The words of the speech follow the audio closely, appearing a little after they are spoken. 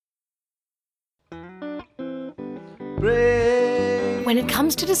When it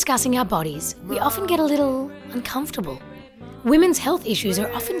comes to discussing our bodies, we often get a little uncomfortable. Women's health issues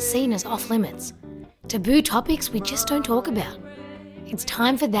are often seen as off limits, taboo topics we just don't talk about. It's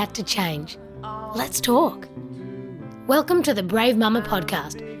time for that to change. Let's talk. Welcome to the Brave Mama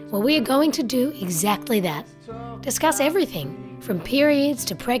podcast, where we are going to do exactly that. Discuss everything from periods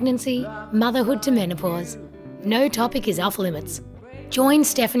to pregnancy, motherhood to menopause. No topic is off limits. Join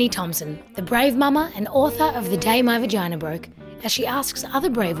Stephanie Thompson, the Brave Mama and author of The Day My Vagina Broke, as she asks other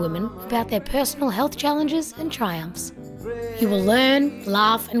brave women about their personal health challenges and triumphs. You will learn,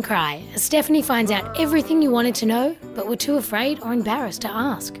 laugh and cry as Stephanie finds out everything you wanted to know but were too afraid or embarrassed to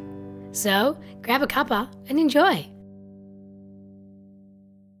ask. So, grab a cuppa and enjoy.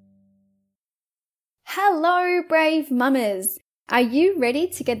 Hello, brave mamas. Are you ready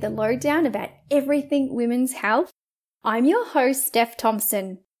to get the lowdown about everything women's health? I'm your host, Steph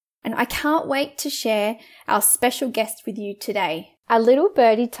Thompson, and I can't wait to share our special guest with you today. A little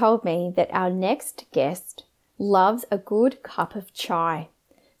birdie told me that our next guest loves a good cup of chai.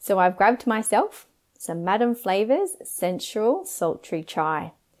 So I've grabbed myself some Madam Flavor's sensual sultry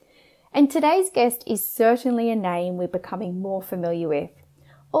chai. And today's guest is certainly a name we're becoming more familiar with,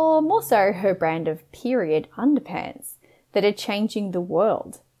 or more so her brand of period underpants that are changing the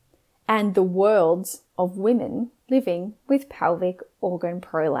world and the worlds of women living with pelvic organ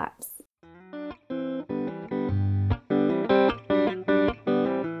prolapse.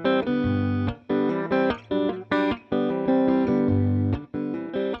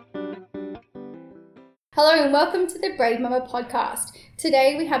 Hello and welcome to the Brave Mama podcast.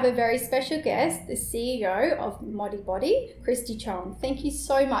 Today we have a very special guest, the CEO of Modibodi, Christy Chong. Thank you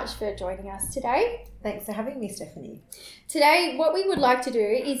so much for joining us today. Thanks for having me, Stephanie. Today, what we would like to do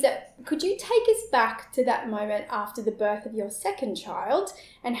is that could you take us back to that moment after the birth of your second child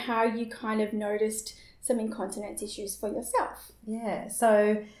and how you kind of noticed some incontinence issues for yourself? Yeah,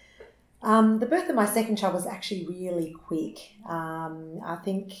 so the birth of my second child was actually really quick. I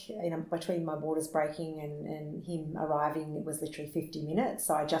think between my waters breaking and him arriving, it was literally 50 minutes.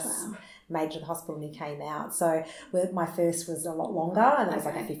 So I just made it to the hospital and he came out. So my first was a lot longer and it was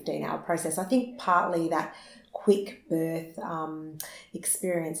like a 15-hour process. I think partly that quick birth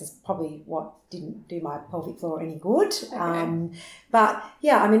experience is probably what didn't do my pelvic floor any good. But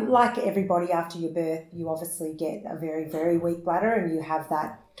yeah, I mean, like everybody after your birth, you obviously get a very, very weak bladder and you have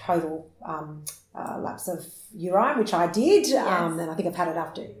that total lapse of urine, which I did. Yes. And I think I've had it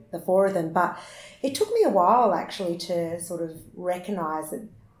after the four of them. But it took me a while actually to sort of recognise that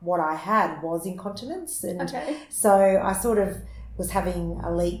what I had was incontinence. And so I sort of was having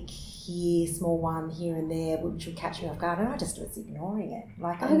a leak here, small one here and there, which would catch me off guard, and I just was ignoring it.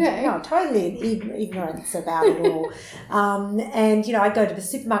 Totally ignorance about it all. And, I'd go to the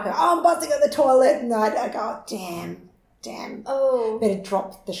supermarket, I'm busting at the toilet, and I'd go, damn, better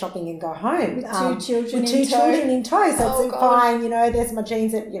drop the shopping and go home. With two children in tow. So it's fine, there's my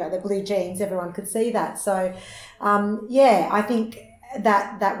jeans, the blue jeans, everyone could see that. So, I think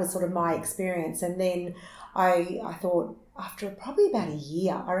that was sort of my experience. And then I thought, after probably about a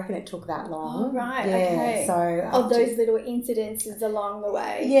year, I reckon it took that long. Oh, right, yeah, okay. So of those little incidences along the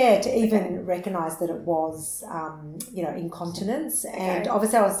way. Yeah, to even recognise that it was, incontinence. Okay. And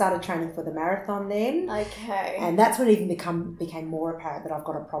obviously I started training for the marathon then. Okay. And that's when it even became more apparent that I've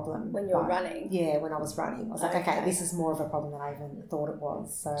got a problem. When you were running? Yeah, when I was running. I was like, okay, this is more of a problem than I even thought it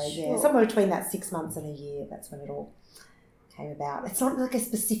was. So, somewhere between that 6 months and a year, that's when it all came about. It's not like a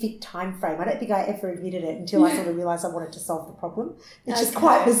specific time frame. I don't think I ever admitted it until I sort of realised I wanted to solve the problem, which is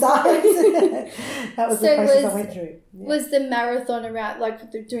quite bizarre, isn't it? That was the process I went through. Yeah. Was the marathon around,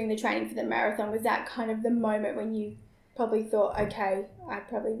 doing the training for the marathon, was that kind of the moment when you probably thought, okay, I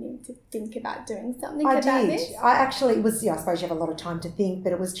probably need to think about doing something about this? I actually, it was, I suppose you have a lot of time to think,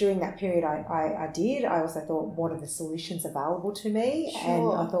 but it was during that period I did. I also thought, what are the solutions available to me?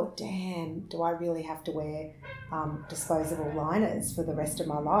 Sure. And I thought, damn, do I really have to wear disposable liners for the rest of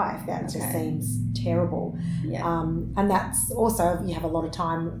my life? That just seems terrible. Yeah. And that's also, you have a lot of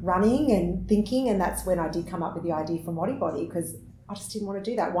time running and thinking, and that's when I did come up with the idea for Modibodi, because I just didn't want to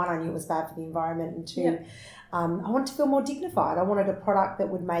do that. One, I knew it was bad for the environment, and two, I wanted to feel more dignified. I wanted a product that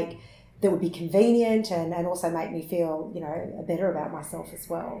would be convenient and also make me feel, better about myself as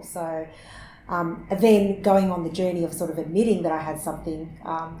well. So then going on the journey of sort of admitting that I had something,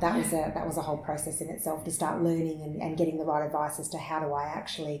 that was a whole process in itself, to start learning and getting the right advice as to how do I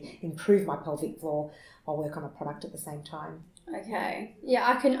actually improve my pelvic floor while work on a product at the same time. Okay. Yeah,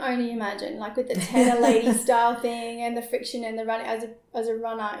 I can only imagine, like with the tenor lady style thing and the friction and the running. As a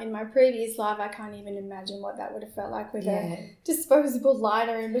runner in my previous life, I can't even imagine what that would have felt like with a disposable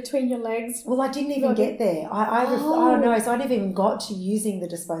lighter in between your legs. Well, I didn't even get there. Oh no, so I never even got to using the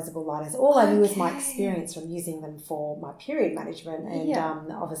disposable lighters. All I knew was my experience from using them for my period management,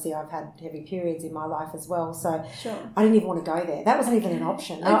 and obviously I've had heavy periods in my life as well, so I didn't even want to go there. That wasn't even an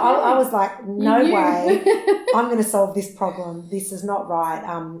option. Okay. I was like, no way, I'm going to solve this problem. This is not right.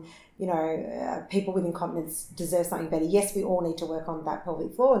 People with incontinence deserve something better. Yes, we all need to work on that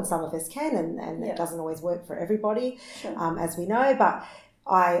pelvic floor, and some of us can, and it doesn't always work for everybody, as we know. But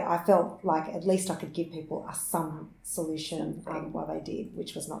I felt like at least I could give people some solution while they did,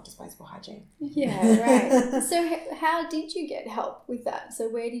 which was not disposable hygiene. Yeah, right. So how did you get help with that? So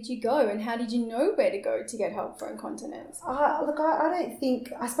where did you go, and how did you know where to go to get help for incontinence? Look, I don't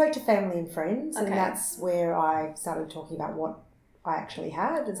think... I spoke to family and friends, and that's where I started talking about what I actually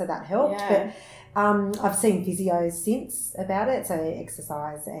had, and so that helped. Yeah. But I've seen physios since about it, so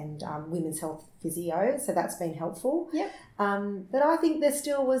exercise and women's health physio, so that's been helpful. Yep. But I think there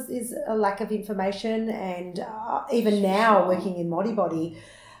still is a lack of information, and even now working in Modibodi,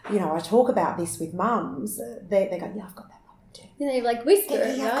 I talk about this with mums. They go, yeah, I've got that problem too. Yeah, they like whisper,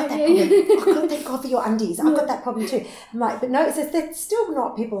 I've got that problem. Thank God for your undies. I've got that problem too. I'm like, but no, it's still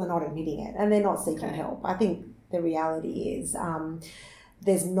not, people are not admitting it, and they're not seeking help. I think the reality is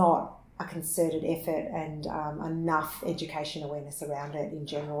there's not a concerted effort and enough education awareness around it in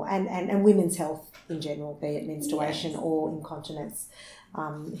general, and women's health in general, be it menstruation or incontinence.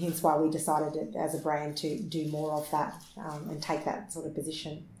 Hence why we decided as a brand to do more of that and take that sort of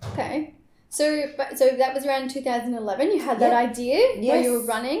position. Okay. So that was around 2011. You had that idea where you were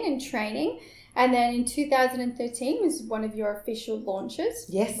running and training. And then in 2013 was one of your official launches.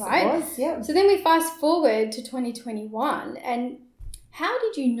 Yes, right? It was, yeah. So then we fast forward to 2021. And how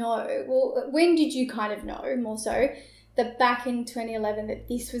did you know, well, when did you kind of know, more so, that back in 2011 that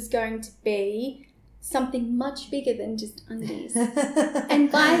this was going to be something much bigger than just undies? And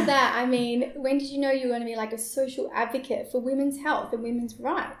by that, I mean, when did you know you were going to be like a social advocate for women's health and women's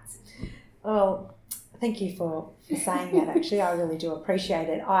rights? Well, thank you for saying that, actually. I really do appreciate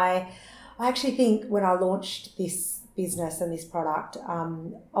it. I actually think when I launched this business and this product,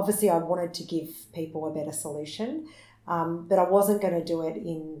 obviously I wanted to give people a better solution, but I wasn't going to do it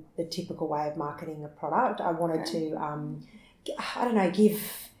in the typical way of marketing a product. I wanted to,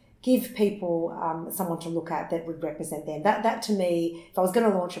 give people someone to look at that would represent them. That to me, if I was going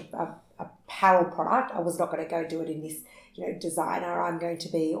to launch a apparel product, I was not going to go do it in this, designer, I'm going to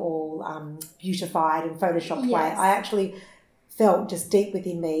be all beautified and photoshopped way. I actually felt just deep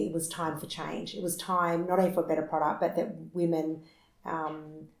within me it was time for change. It was time not only for a better product, but that women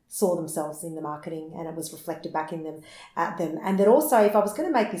saw themselves in the marketing and it was reflected back at them. And that also, if I was going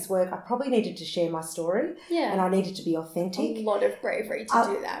to make this work, I probably needed to share my story and I needed to be authentic. A lot of bravery to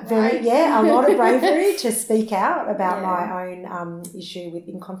do that, right? A lot of bravery to speak out about my own issue with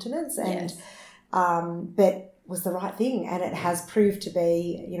incontinence and but was the right thing. And it has proved to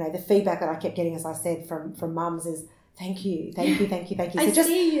be, the feedback that I kept getting, as I said, from mums is, Thank you. So just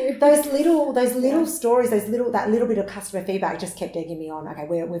those little stories, that little bit of customer feedback just kept egging me on. Okay,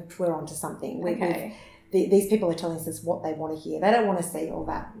 we're onto something. These people are telling us what they want to hear. They don't want to see all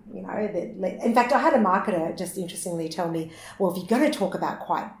that, In fact, I had a marketer just interestingly tell me, well, if you're going to talk about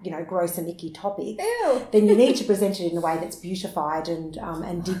quite, gross and icky topics, then you need to present it in a way that's beautified and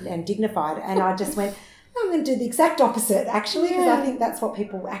dignified. And I just went, I'm going to do the exact opposite, actually, because I think that's what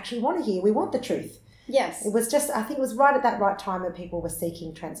people actually want to hear. We want the truth. Yes. It was just, I think it was right at that right time that people were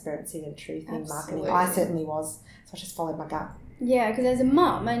seeking transparency and truth in marketing. I certainly was. So I just followed my gut. Yeah, because as a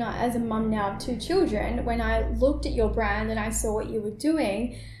mum, and as a mum now of 2 children, when I looked at your brand and I saw what you were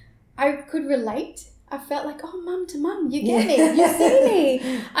doing, I could relate. I felt like, oh, mum to mum, you get me, you see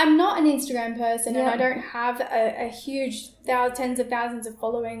me. I'm not an Instagram person and I don't have a huge tens of thousands of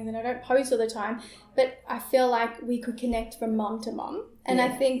followings and I don't post all the time, but I feel like we could connect from mum to mum. And I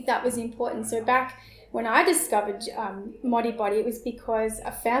think that was important. So back when I discovered Modibodi, it was because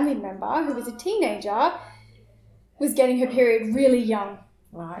a family member who was a teenager was getting her period really young.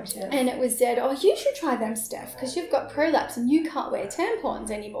 Right. Yes. And it was said, oh, you should try them, Steph, because you've got prolapse and you can't wear tampons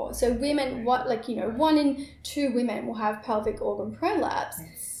anymore. So women, 1 in 2 women will have pelvic organ prolapse,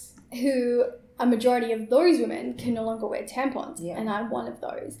 who a majority of those women can no longer wear tampons. Yeah. And I'm one of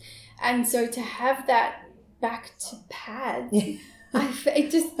those. And so to have that back to pads,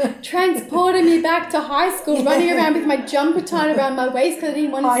 it just transported me back to high school, running around with my jumper tied around my waist because I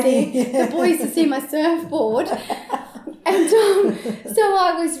didn't want to see the boys to see my surfboard. And so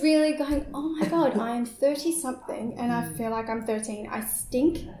I was really going, oh my God, I am 30-something and I feel like I'm 13. I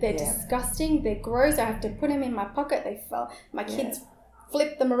stink. They're disgusting. They're gross. I have to put them in my pocket. They fell. My kids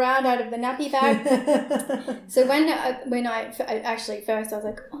flip them around out of the nappy bag. So when I actually first I was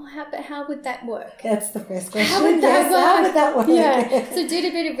like, oh, how would that work? That's the first question. How would that work? How would that work? Yeah. So did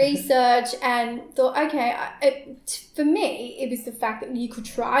a bit of research and thought, okay, for me, it was the fact that you could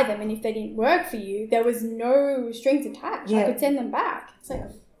try them, and if they didn't work for you, there was no strings attached. I could send them back. It's like,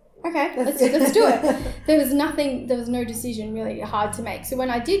 okay, let's do it. There was no decision really hard to make. So when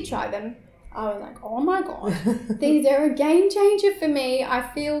I did try them, I was like, oh my God, these are a game changer for me. I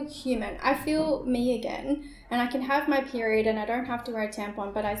feel human. I feel me again. And I can have my period and I don't have to wear a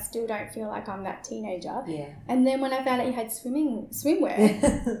tampon, but I still don't feel like I'm that teenager. Yeah. And then when I found out you had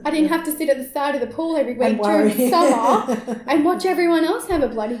swimwear, I didn't have to sit at the side of the pool every week during summer and watch everyone else have a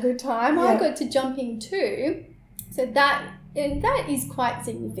bloody good time. I got to jump in too. So that is quite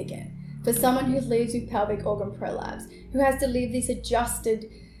significant for someone who lives with pelvic organ prolapse, who has to live this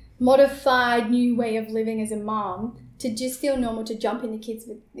adjusted, modified new way of living as a mom. To just feel normal to jump in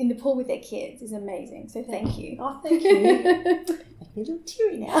the pool with their kids is amazing. So thank you. Oh, thank you. Make me a little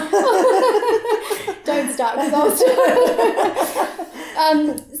teary now. Don't start because I'll start.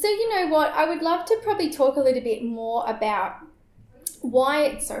 So you know what? I would love to probably talk a little bit more about why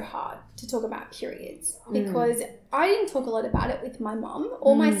it's so hard to talk about periods, because I didn't talk a lot about it with my mum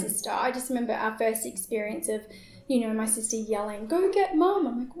or my sister. I just remember our first experience of, my sister yelling, go get mum.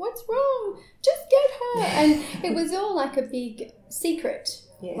 I'm like, what's wrong? Just get her. And it was all like a big secret,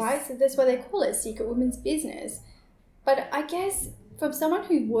 right? So that's why they call it secret women's business. But I guess from someone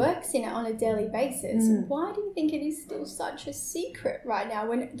who works in it on a daily basis, why do you think it is still such a secret right now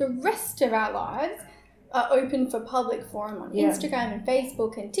when the rest of our lives are open for public forum on Instagram and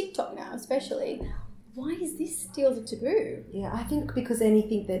Facebook and TikTok now especially? Why is this still the taboo? Yeah, I think because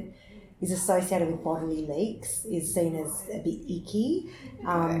anything that is associated with bodily leaks is seen as a bit icky.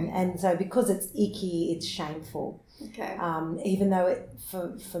 And so because it's icky, it's shameful. Okay. Even though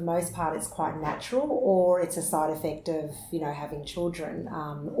for most part it's quite natural, or it's a side effect of, having children,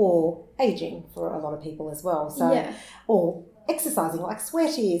 or aging for a lot of people as well. So, or exercising, like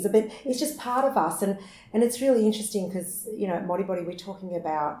sweat is, but it's just part of us. And it's really interesting because, at Modibodi we're talking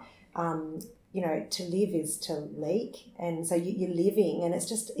about, to live is to leak. And so you're living, and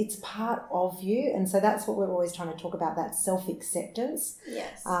it's part of you. And so that's what we're always trying to talk about, that self-acceptance.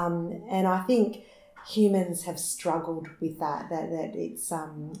 Yes. And I think humans have struggled with that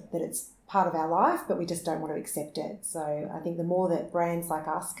it's part of our life, but we just don't want to accept it. So I think the more that brands like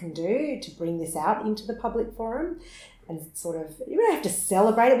us can do to bring this out into the public forum, and sort of, we don't have to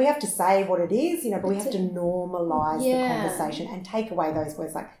celebrate it, we have to say what it is, but we have to normalise the conversation and take away those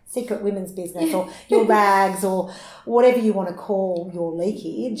words like secret women's business or your rags or whatever you want to call your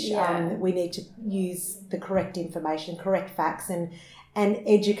leakage. We need to use the correct information, correct facts, and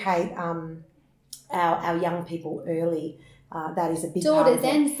educate our young people early. That is a big part of it. Daughters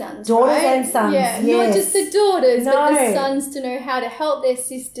and sons, Daughters and sons, yes. Not just the daughters, but the sons to know how to help their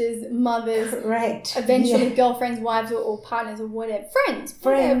sisters, mothers, correct. Eventually girlfriends, wives, or partners, or whatever, friends,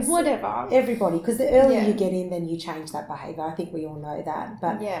 whatever. Everybody, because the earlier you get in, then you change that behaviour. I think we all know that.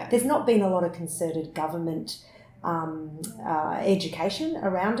 But there's not been a lot of concerted government education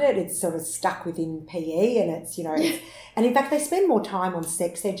around it. It's sort of stuck within PE, and it's and in fact they spend more time on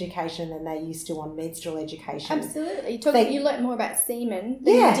sex education than they used to on menstrual education. Absolutely. You learnt more about semen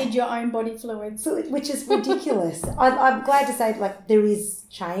than you did your own body fluids, which is ridiculous. I'm glad to say there is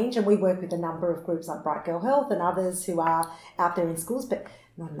change, and we work with a number of groups like Bright Girl Health and others who are out there in schools, but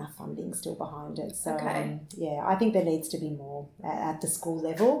not enough funding still behind it. So I think there needs to be more at the school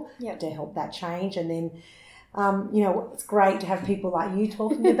level to help that change. And then it's great to have people like you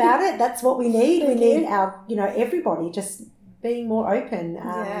talking about it. That's what we need. We need our, everybody just being more open.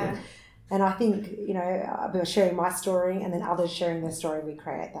 And I think, we're sharing my story and then others sharing their story, we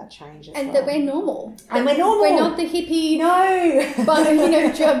create that change as well. That we're normal. And we're normal. We're not the hippie, but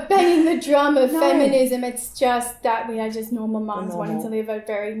banging the drum of feminism. It's just that we are just normal mums wanting to live a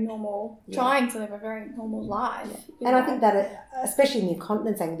very normal, trying to live a very normal life. And I think that, especially in the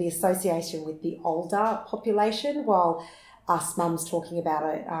incontinence angle, the association with the older population, while us mums talking about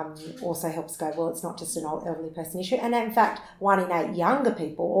it also helps go, well, it's not just an old elderly person issue. And in fact, 1 in 8 younger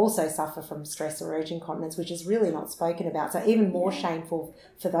people also suffer from stress or urge incontinence, which is really not spoken about. So even more shameful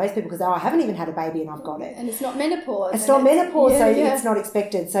for those people because, I haven't even had a baby and I've got it. And it's not menopause. It's not menopause, it's not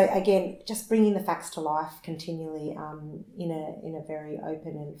expected. So again, just bringing the facts to life continually in a very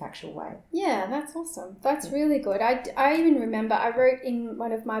open and factual way. Yeah, that's awesome. That's really good. I even remember I wrote in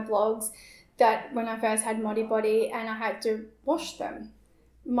one of my blogs that when I first had Modibodi and I had to wash them,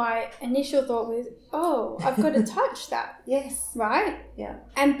 my initial thought was, oh, I've got to touch that. Yes. Right? Yeah.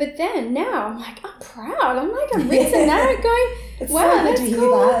 But then now I'm like, I'm proud. I'm rinsing that going, it's wow, so good that's to hear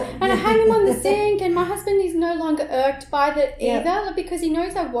cool. that. And I hang them on the sink, and my husband is no longer irked by it either, because he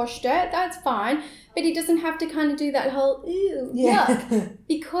knows I washed it. That's fine. But he doesn't have to kind of do that whole, ew, yuck,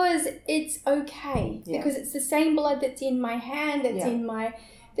 because it's okay. Yeah. Because it's the same blood that's in my hand, that's in my...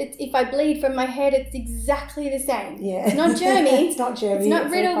 That if I bleed from my head, it's exactly the same. Yeah. It's not germy. It's not germy. It's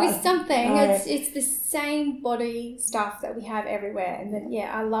not riddled with something. No. It's the same body stuff that we have everywhere. And then,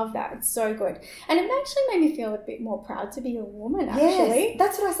 I love that. It's so good. And it actually made me feel a bit more proud to be a woman, actually. Yes,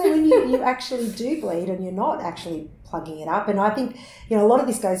 that's what I say when you actually do bleed and you're not actually plugging it up. And I think, a lot of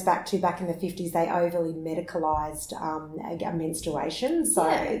this goes back in the 50s, they overly medicalised menstruation. So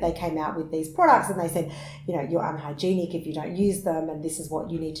they came out with these products and they said, you're unhygienic if you don't use them, and this is what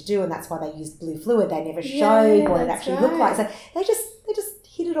you need to do. And that's why they used blue fluid. They never showed what it actually looked like. So they just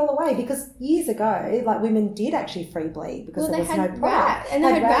hid it all away, because years ago, women did actually free bleed because there was no product. And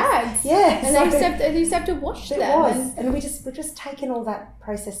they had rags. Yeah. And they used to have to wash them. It was. And we're just taken all that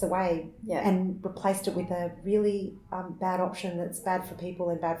process away and replaced it with a really bad option that's bad for people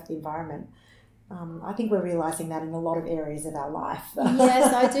and bad for the environment. I think we're realising that in a lot of areas of our life.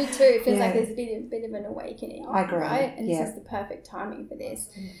 Yes, I do too. It feels like there's a bit of an awakening. I agree. Right? And this is the perfect timing for this.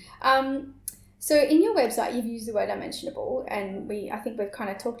 So in your website, you've used the word unmentionable, and I think we've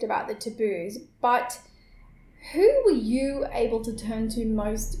kind of talked about the taboos, but who were you able to turn to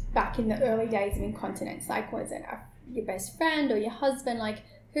most back in the early days of incontinence? Was it your best friend or your husband?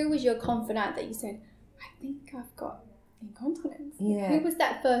 Who was your confidant that you said, I think I've got incontinence? Yeah. Who was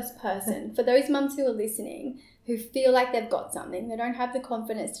that first person? For those mums who are listening, who feel like they've got something, they don't have the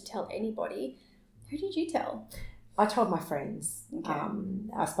confidence to tell anybody, who did you tell? I told my friends. Okay.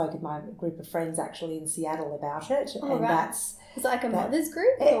 I spoke with my group of friends actually in Seattle about it. Oh, and right. Was it like a mother's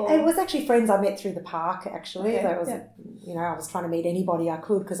group? It was actually friends I met through the park, actually. Okay. That was, I was trying to meet anybody I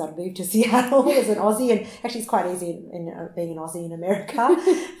could because I'd moved to Seattle as an Aussie, and actually it's quite easy in being an Aussie in America.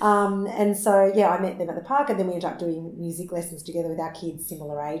 And so, I met them at the park, and then we ended up doing music lessons together with our kids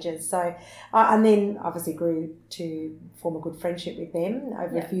similar ages. So, and then obviously grew to form a good friendship with them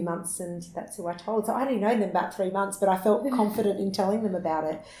over a few months, and that's who I told. So I only known them about 3 months, but I felt confident in telling them about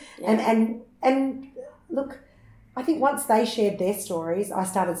it. Yeah. And look, I think once they shared their stories, I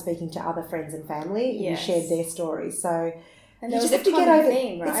started speaking to other friends and family who shared their stories. So and you just have to get over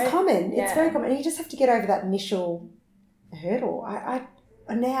it. Right? It's common. Yeah. It's very common. And you just have to get over that initial hurdle. I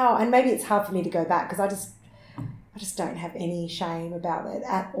now, and maybe it's hard for me to go back because I just don't have any shame about it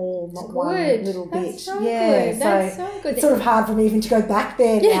at all, not one little bit. So good. That's so good. It's sort of hard for me even to go back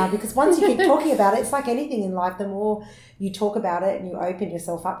there now, because once you keep talking about it, it's like anything in life, the more you talk about it and you open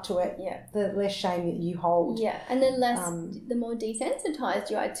yourself up to it, the less shame that you hold. Yeah, and the more desensitized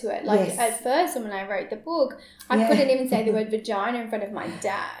you are to it. At first, when I wrote the book, I couldn't even say the word vagina in front of my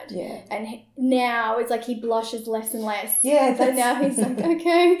dad. Yeah. And now it's like he blushes less and less. Yeah. So now he's like,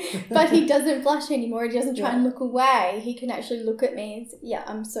 okay. But he doesn't blush anymore. He doesn't try and look away. He can actually look at me and say,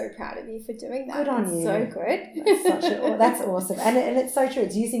 I'm so proud of you for doing that. Good on you. So good. That's awesome. And it's so true.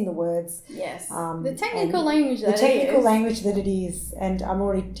 It's using the words. Yes. The technical language that it is. Language that it is, and I'm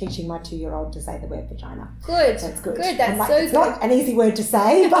already teaching my 2-year-old to say the word vagina. Good. That's good. That's so good. It's not an easy word to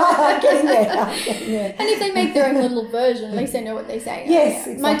say, but I'm getting there. And if they make their own little version, at least they know what they say. Yes,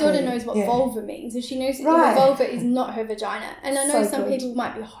 exactly. My daughter knows what vulva means, and she knows that vulva is not her vagina. And I know some people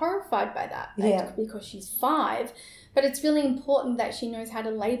might be horrified by that, because she's 5. But it's really important that she knows how to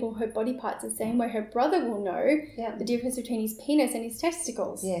label her body parts the same way her brother will know the difference between his penis and his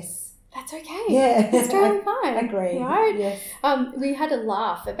testicles. Yes. That's okay. Yeah. It's totally fine. Agree. Right? Yes. We had a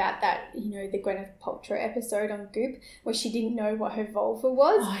laugh about that, the Gwyneth Paltrow episode on Goop, where she didn't know what her vulva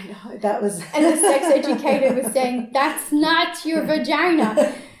was. Oh, I know. That was... And the sex educator was saying, that's not your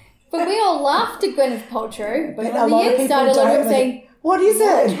vagina. But we all laughed at Gwyneth Paltrow, but on the inside a lot of them saying, what is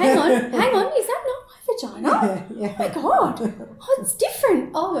it? Hang on, is that not my vagina? Oh my God. Oh, it's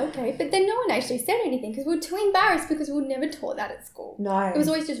different. Oh, okay. But then no one actually said anything because we were too embarrassed, because we were never taught that at school. No. It was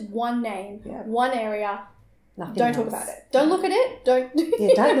always just one name, one area. Nothing Don't else. Talk about it. Don't look at it. Don't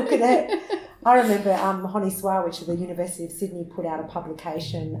look at it. I remember Honiswa, which is the University of Sydney, put out a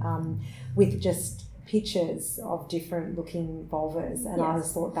publication with just pictures of different looking vulvas, and I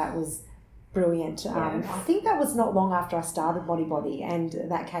just thought that was brilliant. I think that was not long after I started Modibodi, and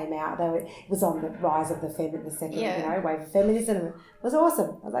that came out. It was on the rise of the second wave of feminism. It was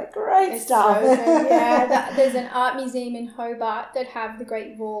awesome. I was like, great stuff. So there's an art museum in Hobart that have the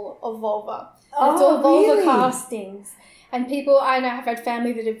Great Wall of Vulva. It's all vulva castings. And people, I know, have had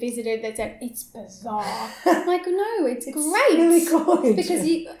family that have visited that said, it's bizarre. I'm like, no, it's great. Really good. Because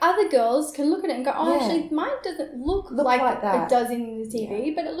other girls can look at it and go, actually, mine doesn't look like that. it does in the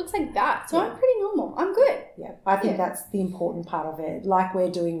TV, but it looks like that. So I'm pretty normal. I'm good. Yeah, I think that's the important part of it. Like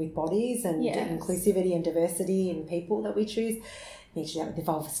we're doing with bodies and inclusivity and diversity and people that we choose. We need to do that with the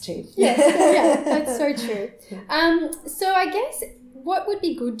vulvas too. Yeah, that's so true. So I guess what would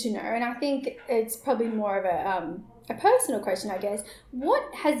be good to know, and I think it's probably more of a personal question, I guess,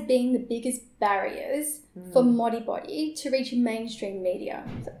 what has been the biggest barriers for Modibodi to reach mainstream media?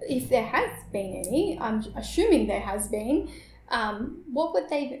 So if there has been any, I'm assuming there has been, what would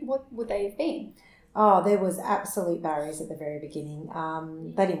they have been? Oh, there was absolute barriers at the very beginning.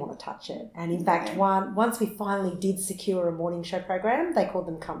 They didn't want to touch it. And in fact, once we finally did secure a morning show program, they called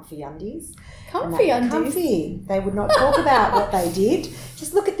them comfy undies. Comfy undies? Comfy. They would not talk about what they did.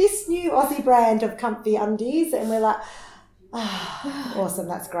 Just look at this new Aussie brand of comfy undies. And we're like, awesome,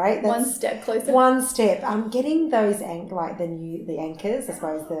 that's great. That's one step closer. One step. Getting those, the anchors, I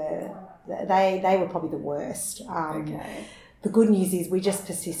suppose, they were probably the worst. Okay. The good news is we just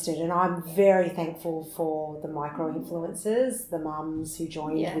persisted, and I'm very thankful for the micro-influencers, the mums who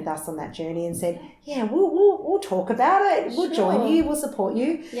joined with us on that journey and said, we'll talk about it, we'll join you, we'll support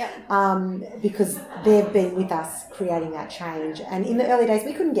you, because they've been with us creating that change. And in the early days,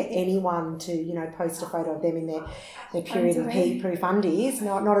 we couldn't get anyone to, post a photo of them in their period and pee-proof undies,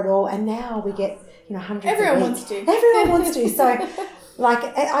 not at all. And now we get, hundreds Everyone of wants to. Everyone wants to. So...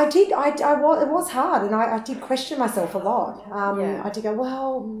 it was hard, and I did question myself a lot. I did go,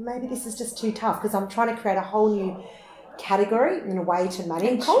 well, maybe this is just too tough, because I'm trying to create a whole new category and a way to manage.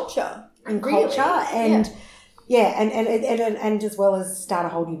 And culture. And and as well as start a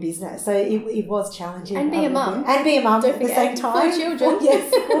whole new business. So it was challenging. And be a mum. At the same time. 4 children.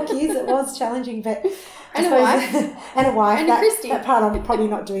 Yes, 4 kids. It was challenging, but... And a wife. And a wife. And a Christy. That part I'm probably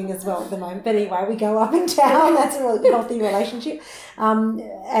not doing as well at the moment. But anyway, we go up and down. That's a really healthy relationship.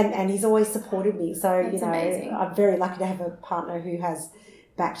 And he's always supported me. So, That's amazing. I'm very lucky to have a partner who has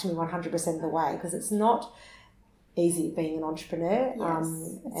backed me 100% of the way, because it's not easy being an entrepreneur.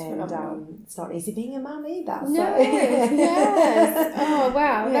 It's not easy being a mum either. No, yes. Oh,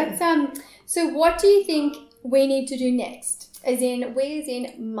 wow. Yeah. That's so what do you think we need to do next? As in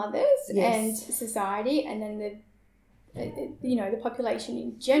mothers and society, and then the population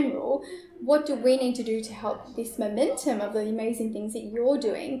in general. What do we need to do to help this momentum of the amazing things that you're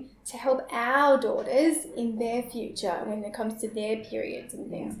doing to help our daughters in their future when it comes to their periods and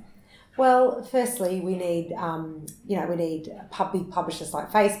things? Well, firstly, we need, big publishers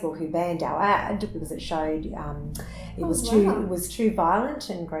like Facebook who banned our ad because it showed it was too violent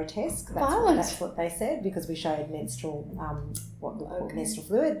and grotesque. That's what they said, because we showed menstrual menstrual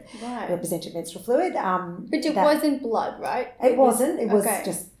fluid, represented menstrual fluid. But it wasn't blood, right? It wasn't. It was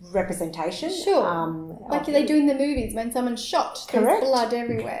just representation. Sure. Like they do in the movies when someone's shot. There's blood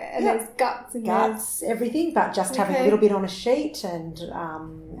everywhere, and there's guts and everything. But just having a little bit on a sheet and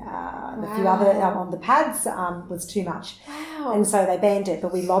a few other on the pads was too much. Wow. And so they banned it,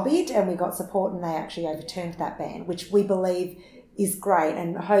 but we lobbied and we got support, and they actually overturned that ban, which we believe is great,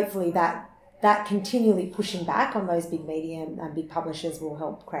 and hopefully that continually pushing back on those big media and big publishers will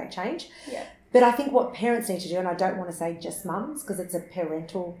help create change. Yeah. But I think what parents need to do, and I don't want to say just mums, because it's a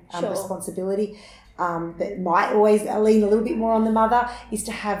parental responsibility, that might always lean a little bit more on the mother, is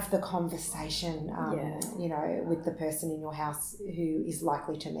to have the conversation, with the person in your house who is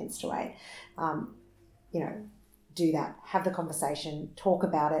likely to menstruate. Do that. Have the conversation. Talk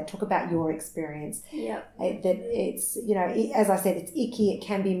about it. Talk about your experience. Yeah. That it's, as I said, it's icky. It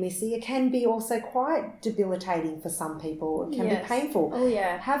can be messy. It can be also quite debilitating for some people. It can be painful. Oh,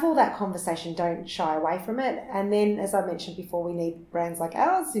 yeah. Have all that conversation. Don't shy away from it. And then, as I mentioned before, we need brands like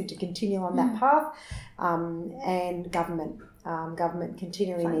ours to continue on that path, and government. Government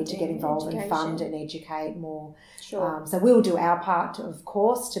continually need to get involved and fund and educate more. Sure. So we'll do our part, of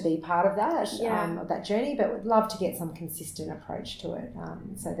course, to be part of that, of that journey, but we'd love to get some consistent approach to it,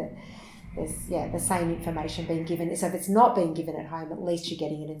 so that there's the same information being given. So if it's not being given at home, at least you're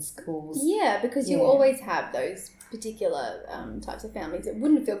getting it in schools. Yeah, because you always have those particular types of families that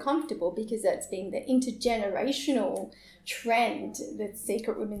wouldn't feel comfortable, because that's been the intergenerational trend, that's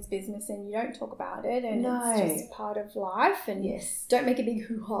secret women's business, and you don't talk about it, and it's just part of life, and don't make a big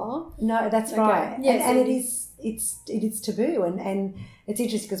hoo-ha. No, that's right. Yes, and it is taboo, and it's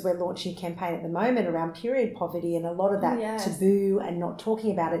interesting because we're launching a campaign at the moment around period poverty, and a lot of that taboo and not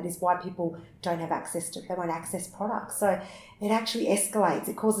talking about it is why people don't have access to, they won't access products. So it actually escalates.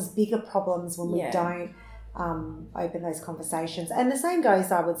 It causes bigger problems when we don't open those conversations. And the same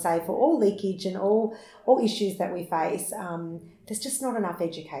goes, I would say, for all leakage and all issues that we face. There's just not enough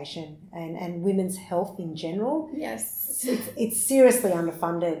education and women's health in general. Yes. It's seriously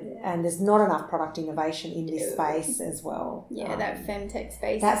underfunded, and there's not enough product innovation in this space as well. Yeah, that femtech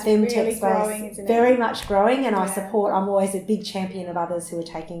space that is femtech really space growing, isn't it? Very much growing, and I'm always a big champion of others who are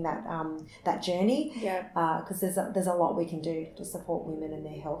taking that journey. Yeah. Because there's a lot we can do to support women and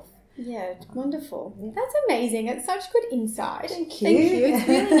their health. Yeah, wonderful. That's amazing. It's such good insight. Thank you. It's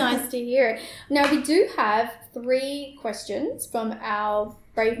really nice to hear it. Now, we do have 3 questions from our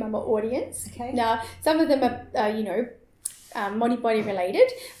Brave Mama audience. Okay. Now, some of them are, Modibodi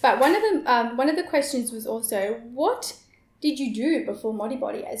related, but one of the questions was also, what did you do before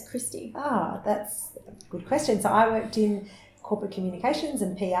Modibodi as Christy? That's a good question. So I worked in corporate communications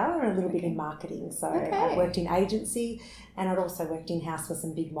and PR and a little bit in marketing. So I worked in agency, and I'd also worked in-house for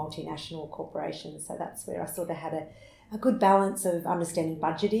some big multinational corporations. So that's where I sort of had a good balance of understanding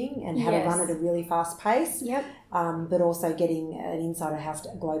budgeting and how to run at a really fast pace, but also getting an insight of how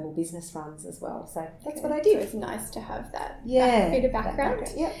global business runs as well. So that's what I did. So it's nice to have that bit of background.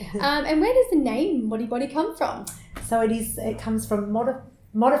 And where does the name Modibodi come from? So it comes from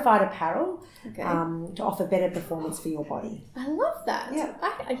modified apparel to offer better performance for your body. I love that. Yeah,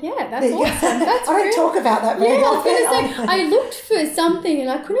 that's awesome. That's I don't talk about that very often. I was going to say, I looked for something and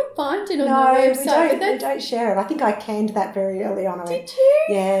I couldn't find it on the website. We don't share it. I think I canned that very early on. Did you?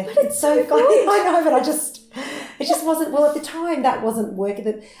 Yeah, but it's so funny. good. I know, but it just wasn't, well, at the time that wasn't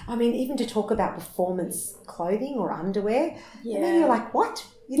working. I mean, even to talk about performance clothing or underwear, and then you're like, what?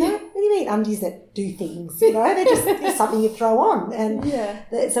 You know, what do you mean undies that do things? You know, they're just something you throw on. And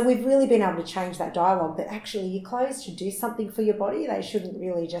so we've really been able to change that dialogue, that actually your clothes should do something for your body. They shouldn't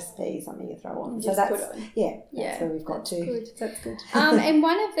really just be something you throw on. So that's, that's where we've got to. Good. That's good. And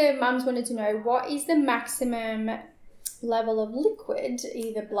one of the mums wanted to know, what is the maximum level of liquid,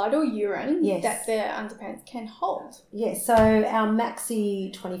 either blood or urine, that the underpants can hold? Yes, so our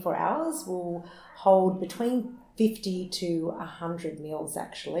maxi 24 hours will hold between 50 to 100 mils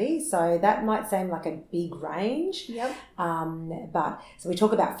actually. So that might seem like a big range. Yep. But so we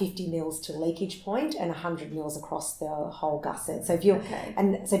talk about 50 mils to leakage point and 100 mils across the whole gusset. So if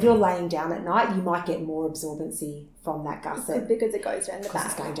you're laying down at night, you might get more absorbency from that gusset because it goes down the back.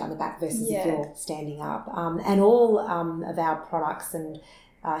 It's going down the back versus if you're standing up. And all of our products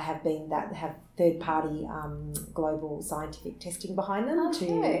have third-party global scientific testing behind them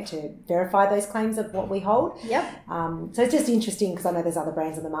to verify those claims of what we hold. Yep. So it's just interesting because I know there's other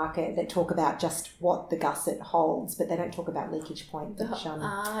brands on the market that talk about just what the gusset holds, but they don't talk about leakage point. Which, That's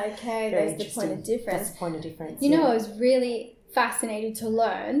the point of difference. That's the point of difference. You know, I was really fascinated to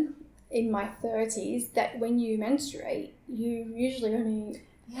learn in my 30s that when you menstruate, you usually only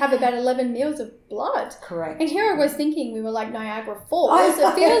have about 11 mils of blood. Correct. And here I was thinking we were like Niagara Falls.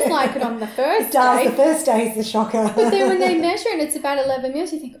 It feels like it on the first it does. day. The first day is the shocker. But then when they measure and it's about 11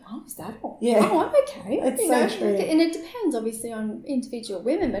 mils, you think, oh, is that all? Yeah. Oh, I'm okay. It's so true. And it depends, obviously, on individual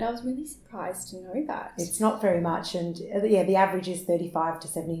women, but I was really surprised to know that. It's not very much. And, the average is 35 to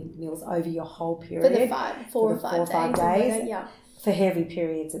 70 mils over your whole period. For the 4 or 5 days. Yeah. For heavy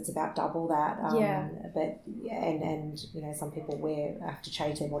periods, it's about double that. But some people have to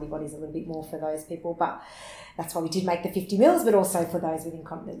change their bodies a little bit more for those people. But that's why we did make the 50 mils, but also for those with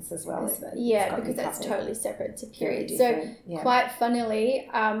incontinence as well. Because that's totally separate to period. So quite funnily,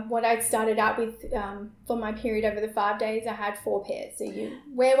 what I'd started out with for my period over the 5 days, I had 4 pairs. So you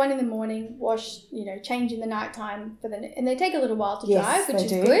wear one in the morning, wash, change in the nighttime and they take a little while to dry, which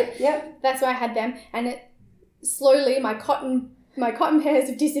is good. Yep. That's why I had them, and slowly my cotton pairs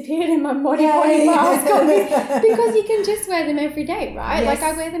have disappeared and my Modibodi bras got me, because you can just wear them every day, right? Yes. Like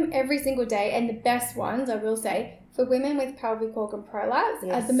I wear them every single day, and the best ones, I will say, for women with pelvic organ prolapse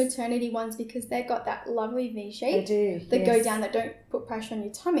are the maternity ones, because they've got that lovely V shape. They do. That go down, that don't put pressure on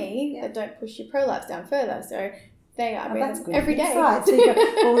your tummy, that don't push your prolapse down further. So they are every day. Right.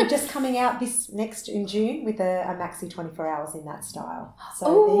 So we're just coming out in June with a maxi 24 hours in that style.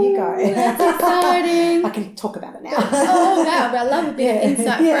 So there you go. That's exciting. I can talk about it now. Wow. I love a bit of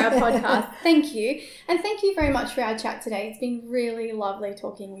insight for our podcast. Thank you. And thank you very much for our chat today. It's been really lovely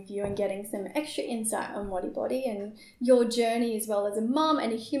talking with you and getting some extra insight on Modibodi and your journey as well as a mum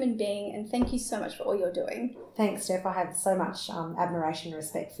and a human being. And thank you so much for all you're doing. Thanks, Steph. I have so much admiration and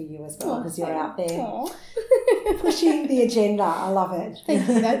respect for you as well, because you're out there pushing the agenda. I love it. Thank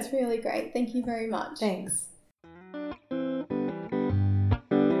you. That's really great. Thank you very much. Thanks.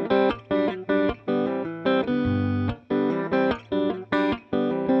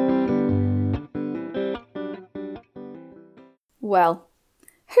 Well,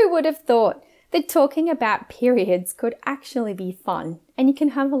 who would have thought that talking about periods could actually be fun and you can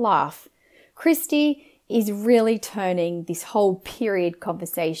have a laugh. Christy is really turning this whole period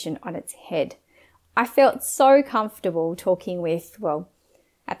conversation on its head. I felt so comfortable talking with, well,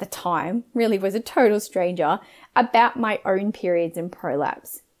 at the time, really was a total stranger, about my own periods and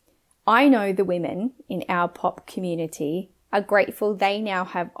prolapse. I know the women in our pop community are grateful they now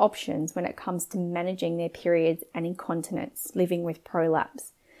have options when it comes to managing their periods and incontinence, living with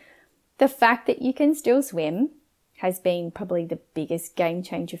prolapse. The fact that you can still swim has been probably the biggest game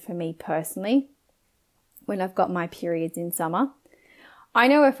changer for me personally when I've got my periods in summer. I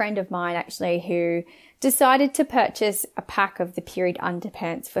know a friend of mine actually who decided to purchase a pack of the period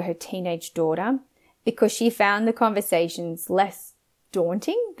underpants for her teenage daughter because she found the conversations less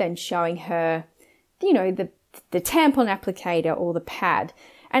daunting than showing her, the tampon applicator or the pad.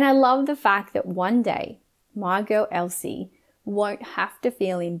 And I love the fact that one day my girl Elsie won't have to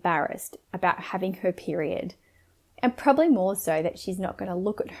feel embarrassed about having her period. And probably more so that she's not going to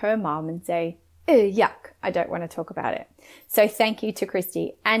look at her mum and say, "Ew, yuck, I don't want to talk about it." So thank you to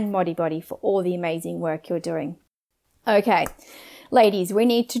Christy and Modibodi for all the amazing work you're doing. Okay, ladies, we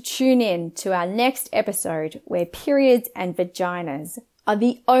need to tune in to our next episode where periods and vaginas are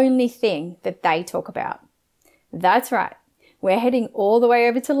the only thing that they talk about. That's right. We're heading all the way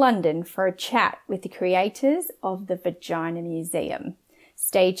over to London for a chat with the creators of the Vagina Museum.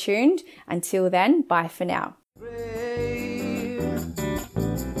 Stay tuned. Until then, bye for now.